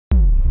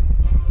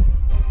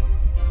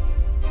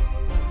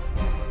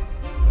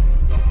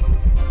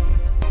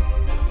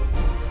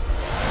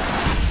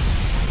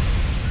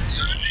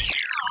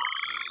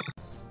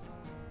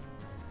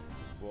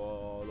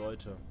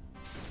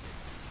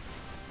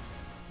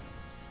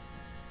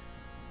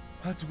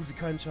Hat so gut wie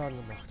keinen Schaden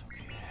gemacht.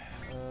 Okay.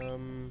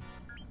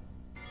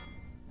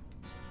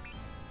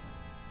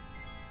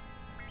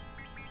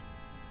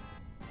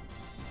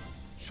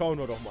 Schauen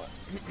wir doch mal.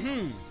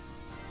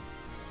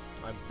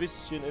 Ein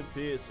bisschen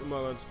MP ist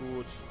immer ganz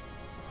gut.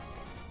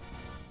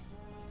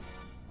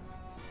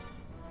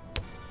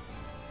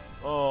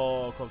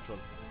 Oh, kommt schon.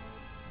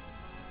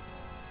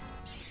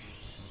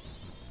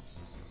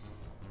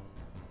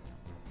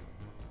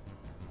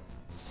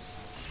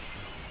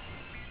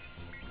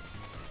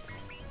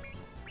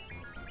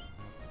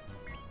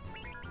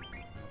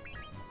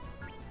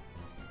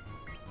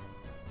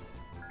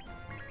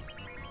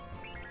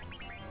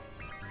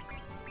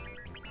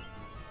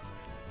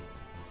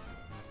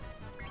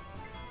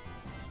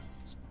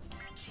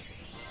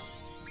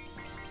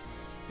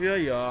 Ja,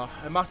 ja.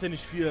 Er macht ja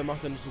nicht viel, er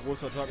macht ja nicht so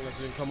große Attacken,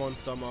 deswegen kann man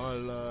uns da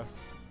mal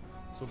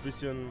so ein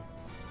bisschen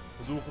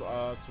versuchen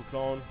zu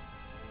klauen.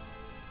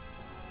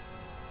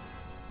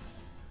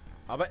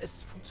 Aber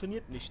es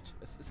funktioniert nicht.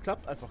 Es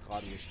klappt einfach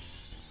gerade nicht.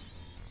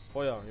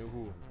 Feuer,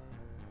 juhu.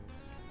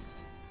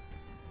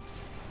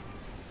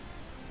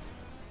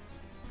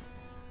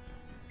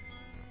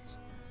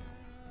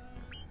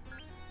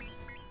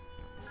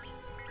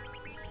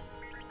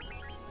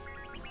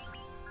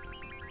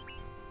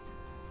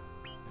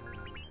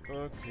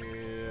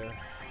 Okay.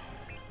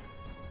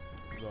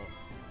 So.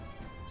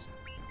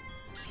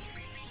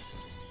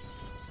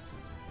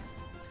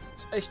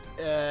 Ist echt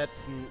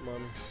ätzend,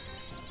 Mann.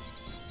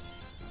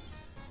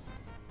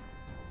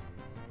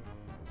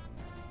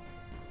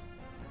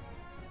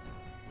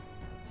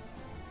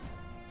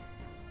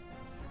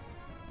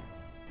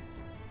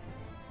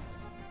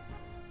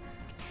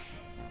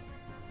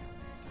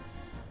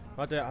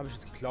 Habe ich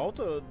jetzt geklaut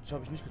oder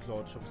habe ich nicht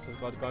geklaut? Ich habe es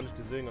gerade gar nicht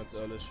gesehen, ganz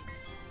ehrlich.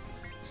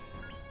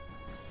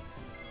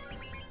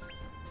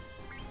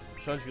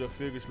 Wahrscheinlich wieder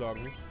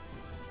fehlgeschlagen.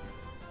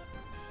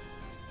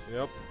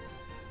 Ja.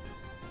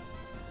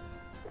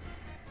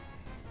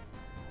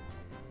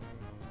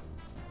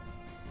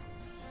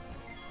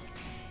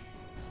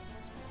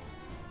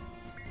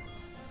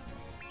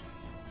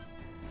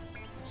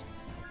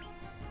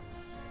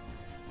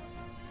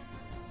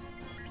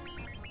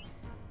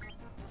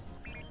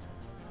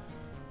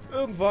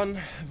 Irgendwann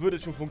würde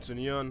es schon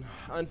funktionieren.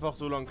 Einfach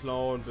so lang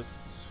klauen, bis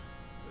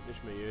es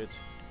nicht mehr geht.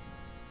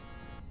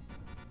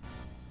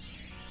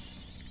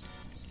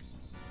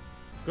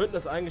 Könnten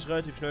das eigentlich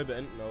relativ schnell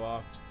beenden,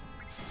 aber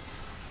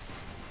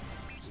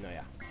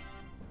naja.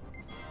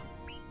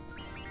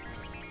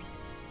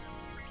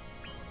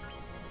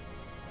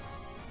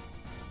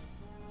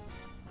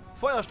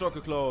 Feuerstock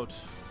geklaut.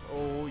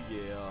 Oh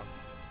yeah.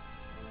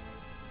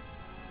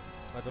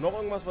 Hat er noch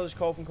irgendwas, was ich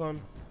kaufen kann?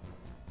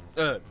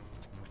 Klauen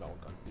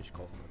kann, nicht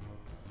kaufen kann.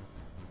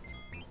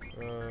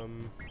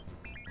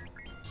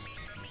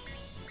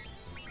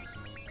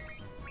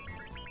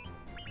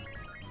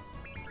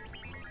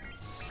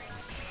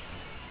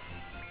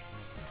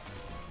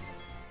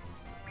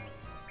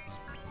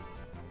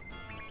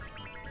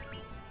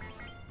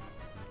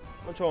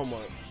 Und schauen wir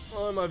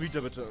mal. Einmal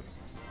wieder bitte.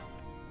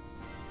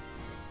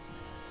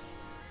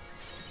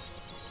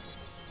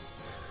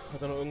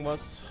 Hat er noch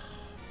irgendwas,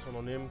 was wir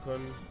noch nehmen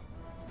können?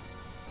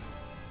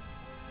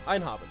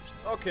 Ein habe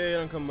nichts. Okay,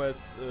 dann können wir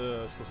jetzt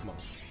Schluss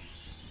machen.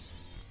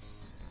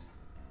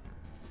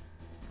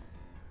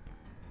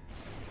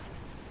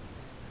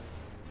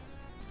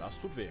 Das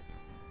tut weh.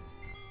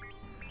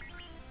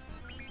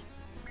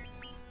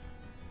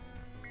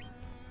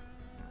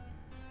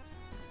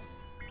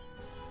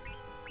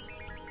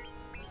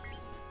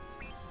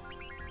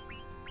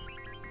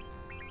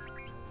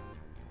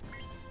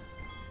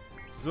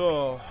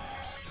 So,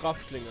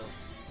 Kraftklinge.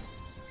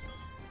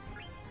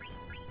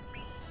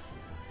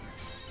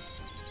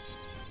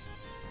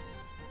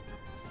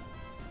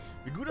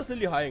 Wie gut das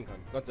Lilly heilen kann,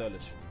 ganz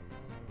ehrlich.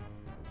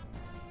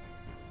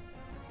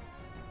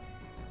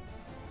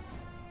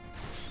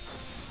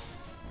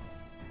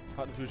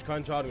 Hat natürlich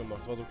keinen Schaden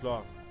gemacht, das war so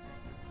klar.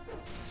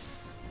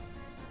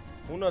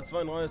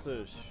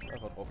 132.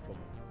 Einfach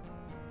draufkloppen.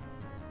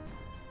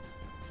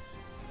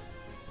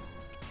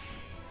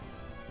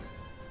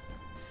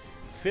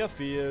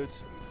 Verfehlt.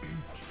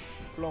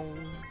 Plong.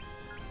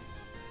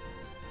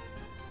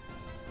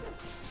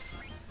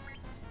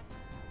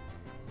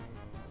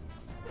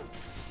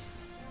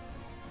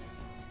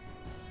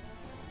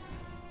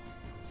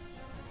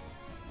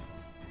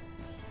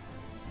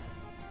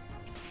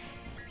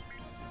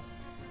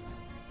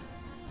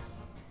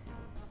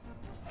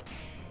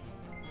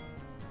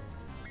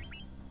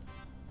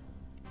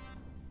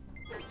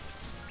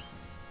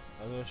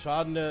 Also der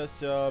Schaden, der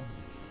ist ja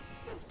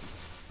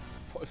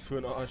voll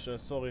für den Arsch,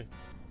 sorry.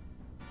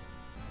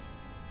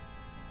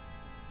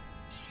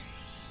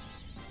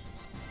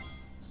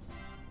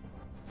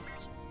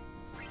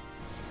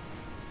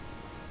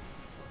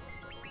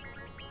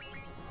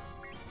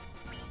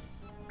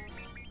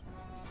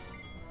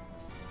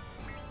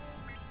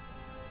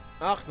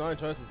 Ach nein,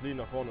 scheiße, es liegt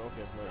nach vorne.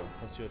 Okay, naja,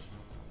 passiert.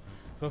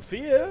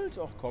 Verfehlt?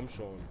 Ach komm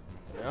schon.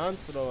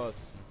 Ernst oder was?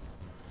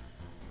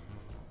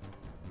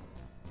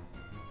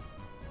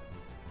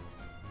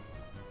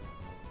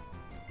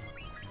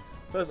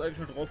 Das heißt eigentlich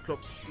nur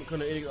draufkloppen. Wir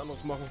können ja eh nichts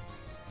anderes machen.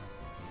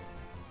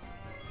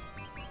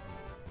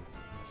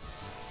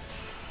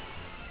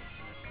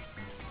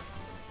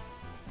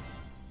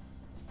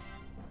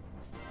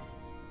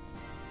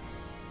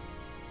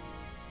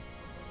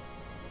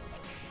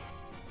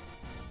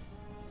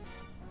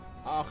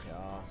 Ach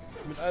ja,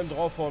 mit allem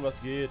draufhauen, was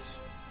geht.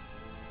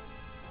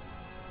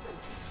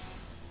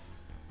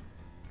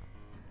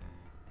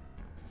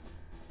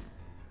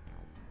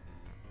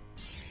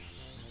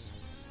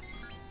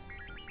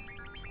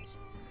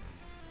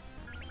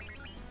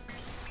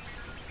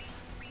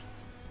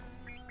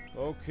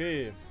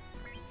 Okay,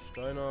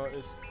 Steiner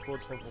ist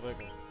kurz vorm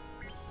Verrecken.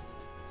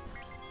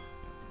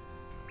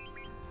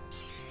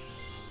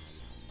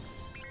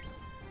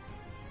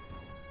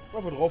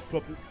 Einfach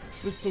draufkloppen,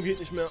 bis zum geht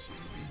nicht mehr.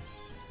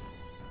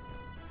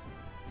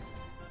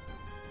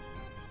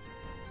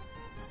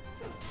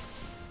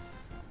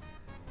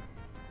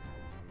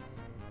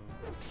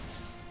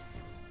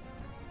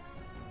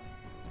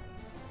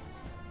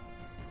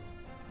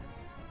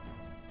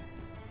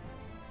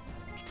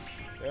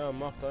 Er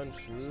macht einen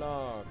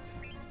Schlag.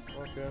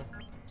 Okay.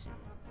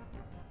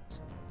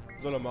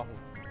 Soll er machen.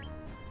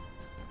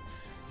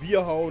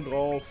 Wir hauen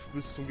drauf,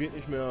 bis zum geht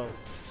nicht mehr.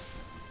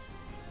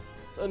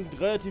 Das ist ein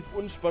relativ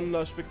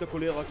unspannender,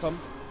 spektakulärer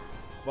Kampf,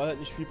 weil halt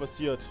nicht viel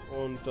passiert.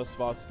 Und das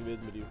war's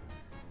gewesen mit ihm.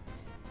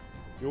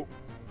 Jo.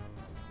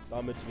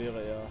 Damit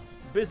wäre er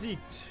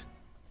besiegt.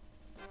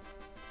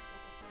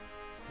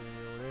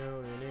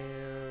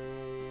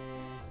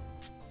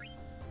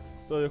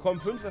 So, hier kommen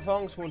 5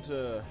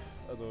 Erfahrungspunkte.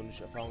 Also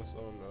nicht Erfahrungs-,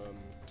 sondern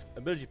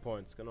Ability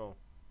Points, genau.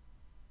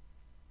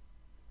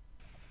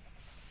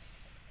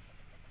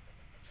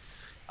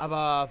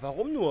 Aber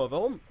warum nur?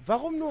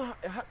 Warum nur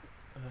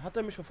hat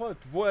er mich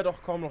verfolgt, wo er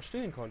doch kaum noch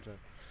stehen konnte?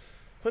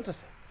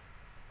 Prinzessin.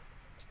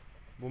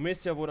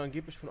 Bomecia wurde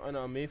angeblich von einer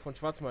Armee von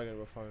Schwarzmagiern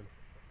überfallen.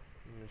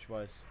 Ich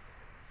weiß.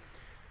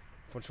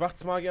 Von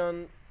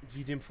Schwarzmagiern,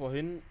 wie dem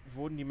vorhin,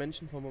 wurden die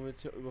Menschen von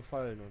Bomecia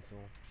überfallen und so.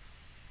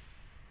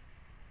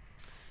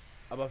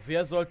 Aber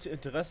wer sollte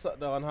Interesse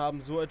daran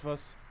haben, so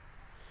etwas...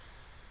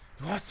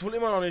 Du hast es wohl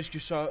immer noch nicht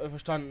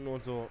verstanden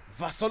und so.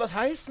 Was soll das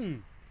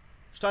heißen?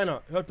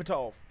 Steiner, hört bitte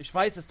auf. Ich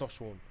weiß es doch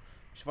schon.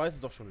 Ich weiß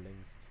es doch schon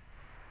längst.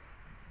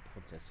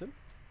 Prinzessin?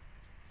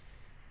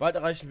 Bald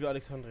erreichen wir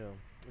Alexandria.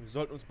 Wir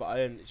sollten uns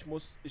beeilen. Ich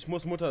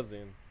muss Mutter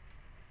sehen.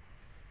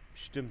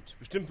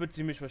 Bestimmt wird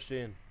sie mich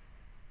verstehen.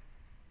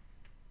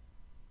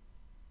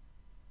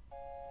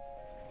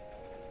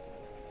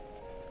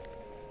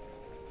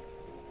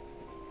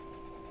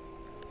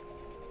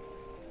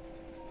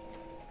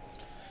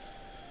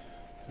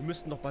 Wir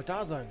müssten doch bald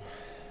da sein.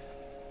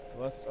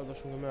 Du hast es also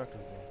schon gemerkt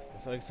und so.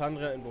 Ist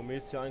Alexandria in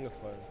Bomecia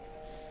eingefallen.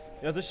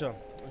 Ja sicher,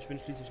 ich bin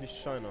schließlich nicht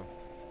Steiner.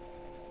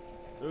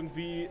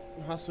 Irgendwie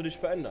hast du dich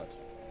verändert.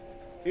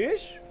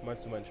 Ich?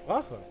 Meinst du meine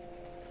Sprache?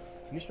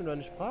 Nicht nur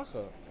deine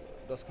Sprache.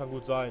 Das kann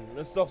gut sein.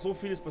 Es ist auch so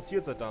vieles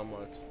passiert seit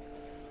damals.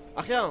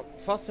 Ach ja,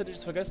 fast hätte ich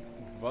es vergessen.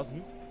 Was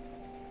denn?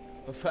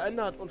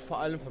 Verändert und vor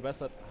allem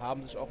verbessert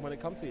haben sich auch meine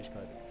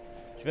Kampffähigkeiten.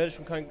 Ich werde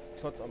schon kein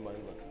Klotz am Bein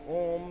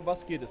sein.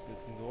 Was geht es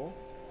jetzt denn so?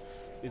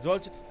 Ihr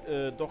solltet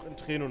doch in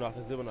Tenor nach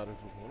der Silbernadel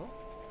suchen, oder?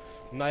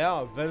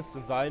 Naja, wenn es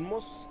denn sein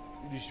muss,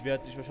 ich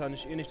werde dich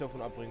wahrscheinlich eh nicht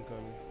davon abbringen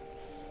können.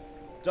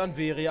 Dann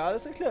wäre ja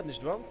alles erklärt,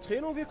 nicht wahr?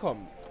 Tenor, wir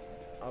kommen.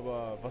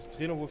 Aber was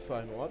Tenor wohl für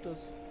ein Ort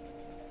ist?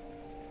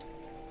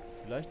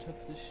 Vielleicht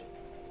hat sich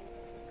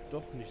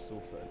doch nicht so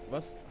verändert.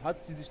 Was?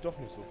 Hat sie sich doch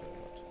nicht so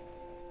verändert?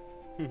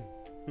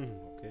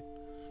 Okay.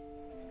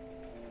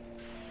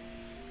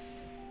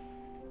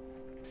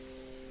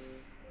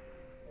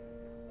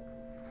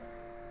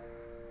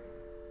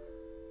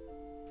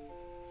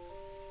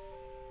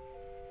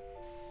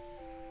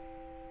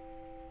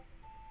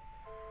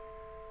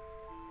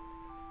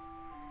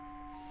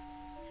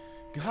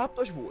 Gehabt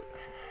euch wohl.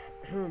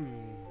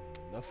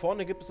 Da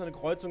vorne gibt es eine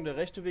Kreuzung. Der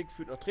rechte Weg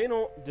führt nach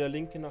Tenor, der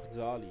linke nach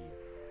Dali.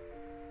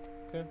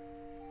 Okay.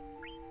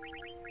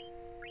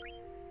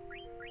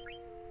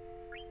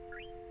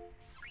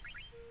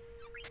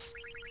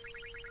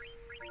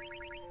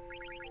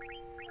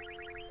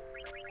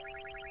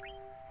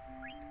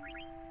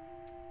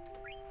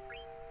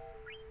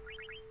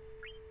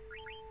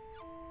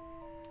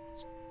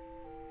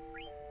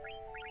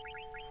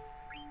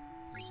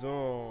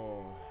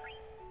 So.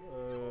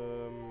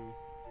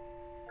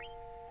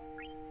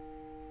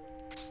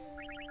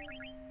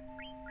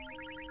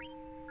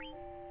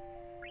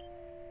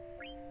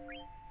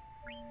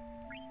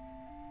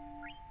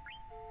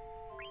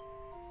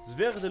 Es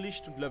wäre der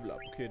Licht und Level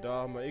Up. Okay,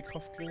 da haben wir eh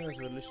Kraftklinge, das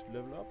wäre Licht und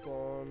Level Up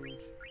und...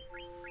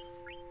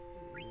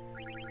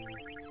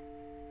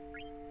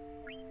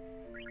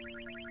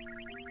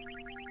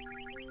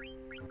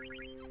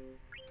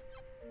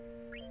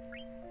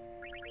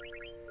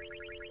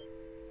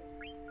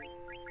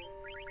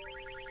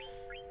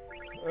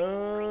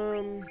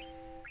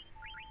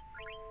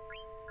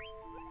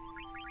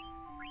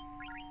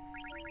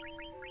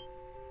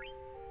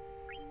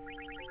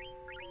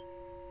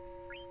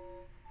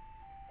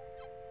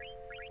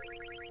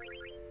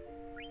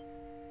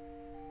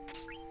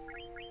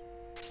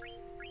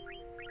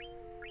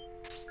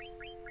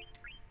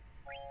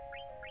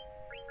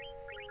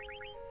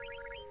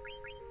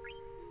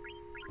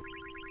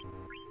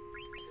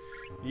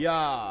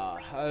 Ja,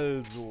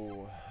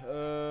 also.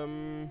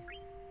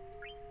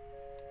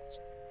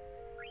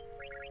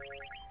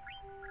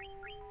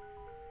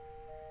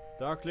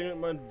 Da klingelt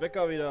mein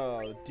Wecker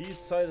wieder. Die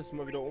Zeit ist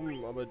mal wieder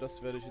um, aber das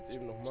werde ich jetzt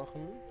eben noch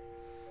machen.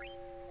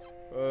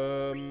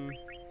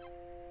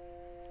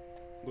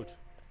 Gut.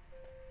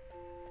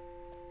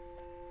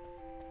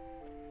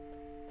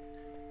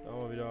 Da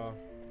haben wir wieder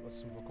was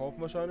zum Verkaufen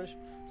wahrscheinlich.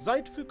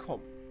 Seid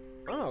willkommen.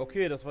 Ah,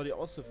 okay, das war die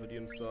Aushilfe, die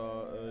uns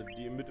da,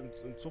 die mit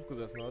im Zug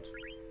gesessen hat.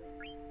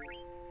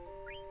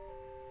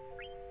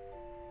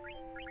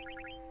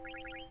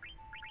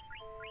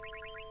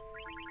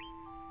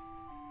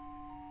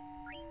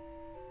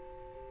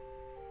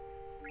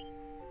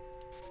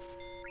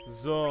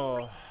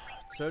 So,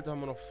 Zelte haben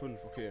wir noch 5,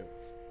 okay.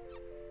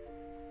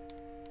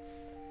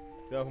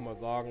 Ich werde einfach mal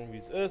sagen, wie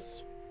es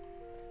ist.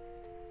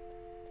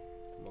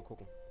 Mal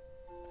gucken.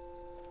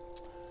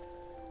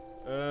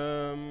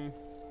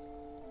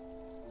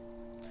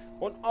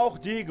 Und auch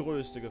die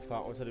größte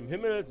Gefahr unter dem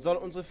Himmel soll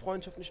unsere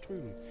Freundschaft nicht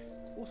trüben.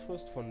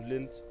 Großfürst von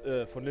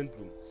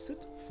Lindblum.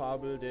 Sid,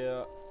 Fabel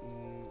der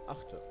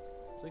 8.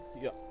 6.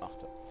 Ja,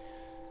 8.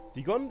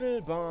 Die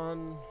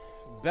Gondelbahn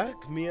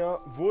Bergmeer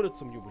wurde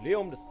zum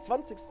Jubiläum des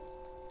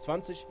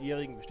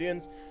 20-jährigen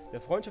Bestehens der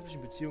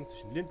freundschaftlichen Beziehung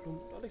zwischen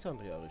Lindblum und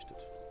Alexandria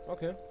errichtet.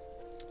 Okay.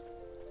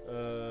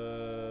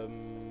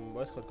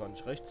 Weiß gerade gar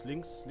nicht. Rechts,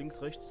 links,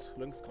 links, rechts,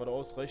 links,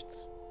 geradeaus,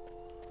 rechts.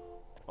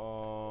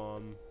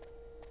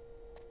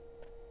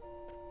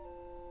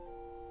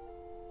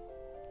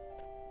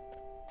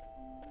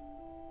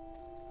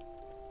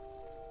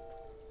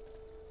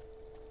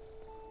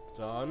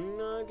 Dann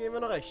gehen wir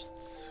nach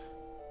rechts.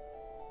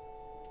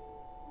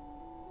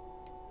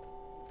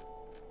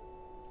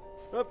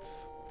 Hüpf.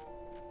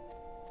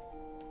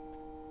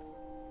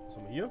 Was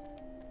haben wir hier?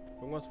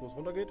 Irgendwas, wo es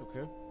runtergeht?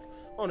 Okay.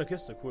 Oh, eine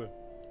Kiste, cool.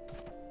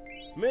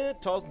 Mit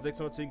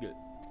 1610 Gil.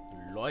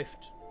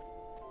 Läuft.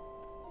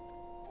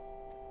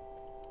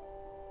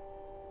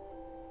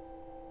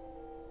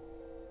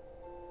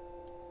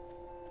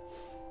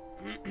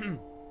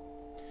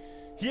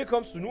 Hier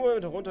kommst du nur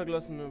mit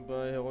heruntergelassen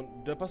bei herunter.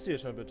 Der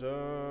Passierschein bitte.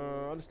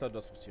 Alles klar,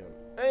 das passieren.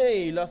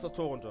 Ey, lass das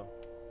Tor runter.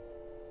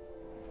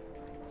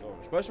 So,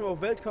 speichern wir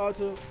auf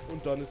Weltkarte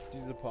und dann ist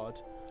diese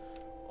Part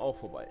auch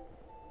vorbei.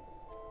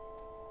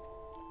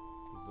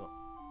 So.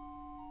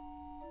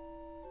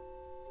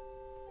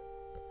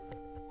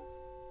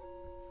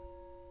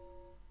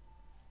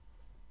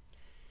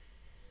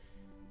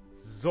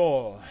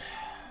 So.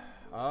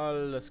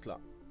 Alles klar.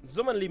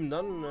 So, meine Lieben,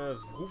 dann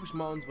rufe ich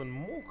mal unseren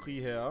Mokri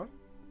her,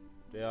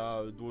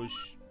 der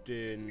durch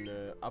den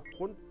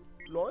Abgrund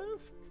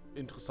läuft.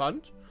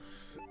 Interessant.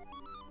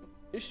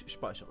 Ich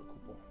speichere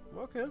Coupon.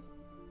 Okay.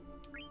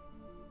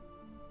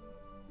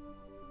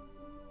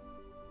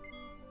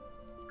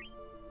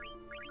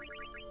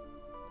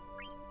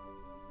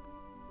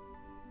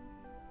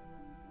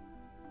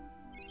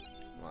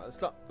 Alles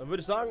klar. Dann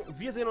würde ich sagen,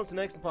 wir sehen uns im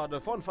nächsten Part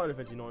von Final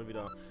Fantasy 9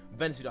 wieder,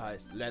 wenn es wieder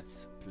heißt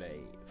Let's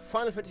Play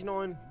Final Fantasy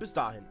 9. Bis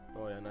dahin,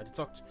 euer Nighty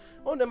zockt.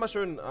 Und immer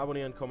schön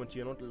abonnieren,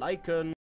 kommentieren und liken.